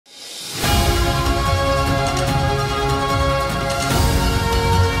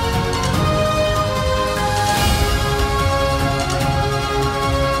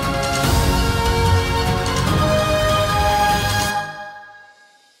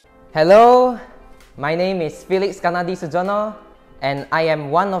Hello, my name is Felix Kanadi Sujono, and I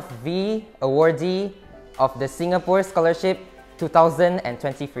am one of the awardee of the Singapore Scholarship 2023.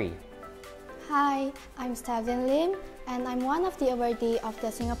 Hi, I'm Stavin Lim, and I'm one of the awardee of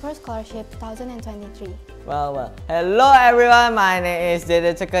the Singapore Scholarship 2023. Well. Hello everyone, my name is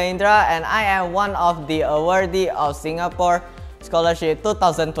Jede Chekaindra and I am one of the awardee of Singapore Scholarship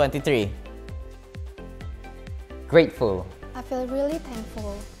 2023. Grateful. I feel really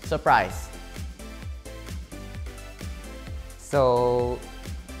thankful. Surprise. So,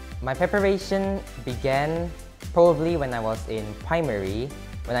 my preparation began probably when I was in primary,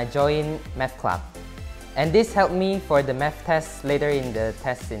 when I joined math club. And this helped me for the math tests later in the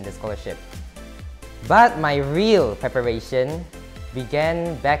tests in the scholarship. But my real preparation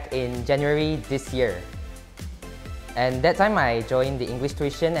began back in January this year. And that time I joined the English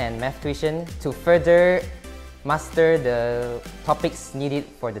tuition and math tuition to further master the topics needed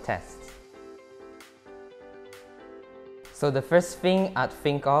for the tests. So the first thing I'd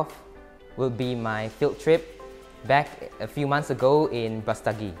think of will be my field trip back a few months ago in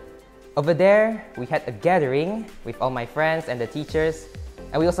Brastagi. Over there, we had a gathering with all my friends and the teachers,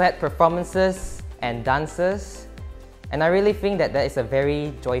 and we also had performances and dances, and I really think that is a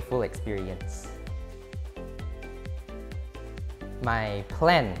very joyful experience. My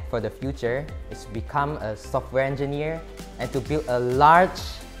plan for the future is to become a software engineer and to build a large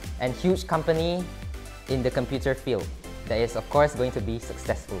and huge company in the computer field that is of course going to be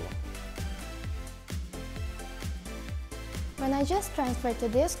successful. When I just transferred to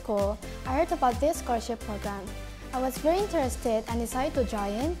this school, I heard about this scholarship program. I was very interested and decided to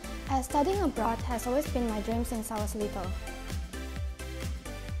join, as studying abroad has always been my dream since I was little.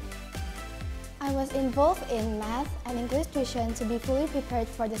 I was involved in math and English tuition to be fully prepared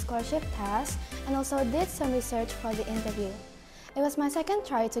for the scholarship test and also did some research for the interview. It was my second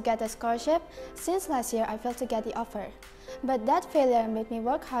try to get the scholarship since last year I failed to get the offer. But that failure made me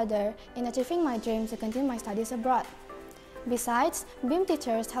work harder in achieving my dream to continue my studies abroad. Besides, BIM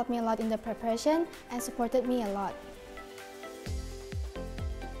teachers helped me a lot in the preparation and supported me a lot.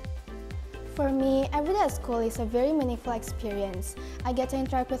 For me, every day at school is a very meaningful experience. I get to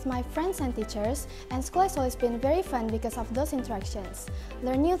interact with my friends and teachers, and school has always been very fun because of those interactions.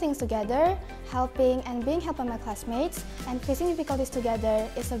 Learn new things together, helping and being helped by my classmates, and facing difficulties together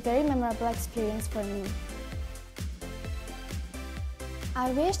is a very memorable experience for me.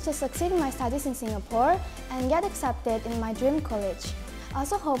 I wish to succeed in my studies in Singapore and get accepted in my dream college. I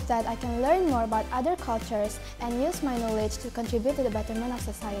also hope that I can learn more about other cultures and use my knowledge to contribute to the betterment of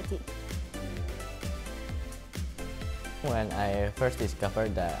society. When I first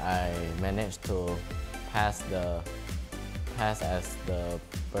discovered that I managed to pass as the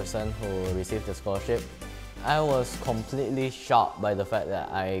person who received the scholarship, I was completely shocked by the fact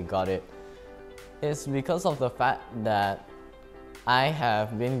that I got it. It's because of the fact that I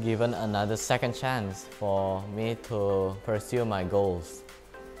have been given another second chance for me to pursue my goals.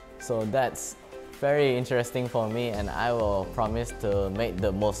 So that's very interesting for me, and I will promise to make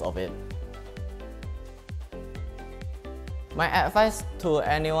the most of it. My advice to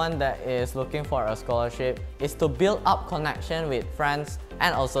anyone that is looking for a scholarship is to build up connection with friends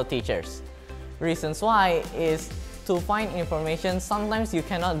and also teachers. Reasons why is to find information, sometimes you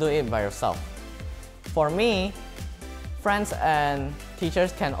cannot do it by yourself. For me, friends and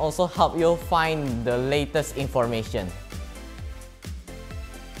teachers can also help you find the latest information.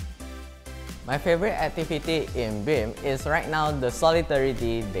 My favorite activity in BIM is right now the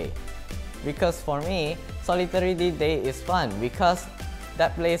Solidarity Day. Because for me, Solidarity Day is fun because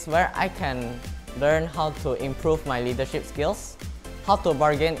that place where I can learn how to improve my leadership skills, how to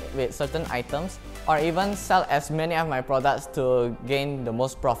bargain with certain items, or even sell as many of my products to gain the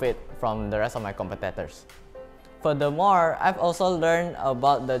most profit from the rest of my competitors. Furthermore, I've also learned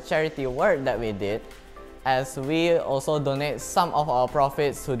about the charity work that we did, as we also donate some of our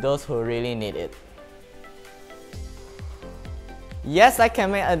profits to those who really need it. Yes, I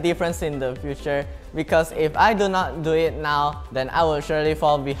can make a difference in the future, because if I do not do it now, then I will surely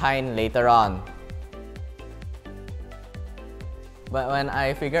fall behind later on. But when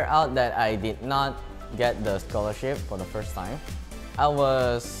I figured out that I did not get the scholarship for the first time, I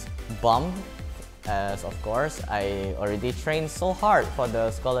was bummed, as of course I already trained so hard for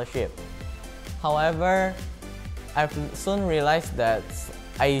the scholarship. However, I've soon realized that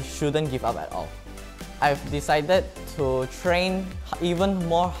I shouldn't give up at all. I've decided to train even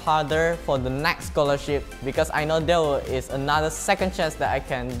more harder for the next scholarship because I know there is another second chance that I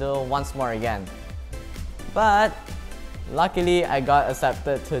can do once more again. But luckily, I got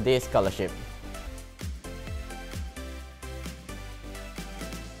accepted to this scholarship.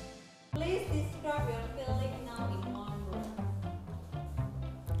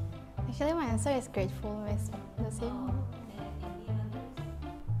 answer is grateful, Miss Lucy.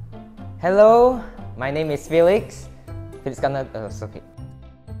 Hello, my name is Felix.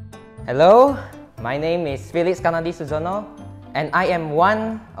 Hello, my name is Felix Kanadi Sujono, and I am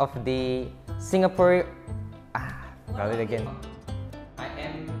one of the Singapore. Got it again.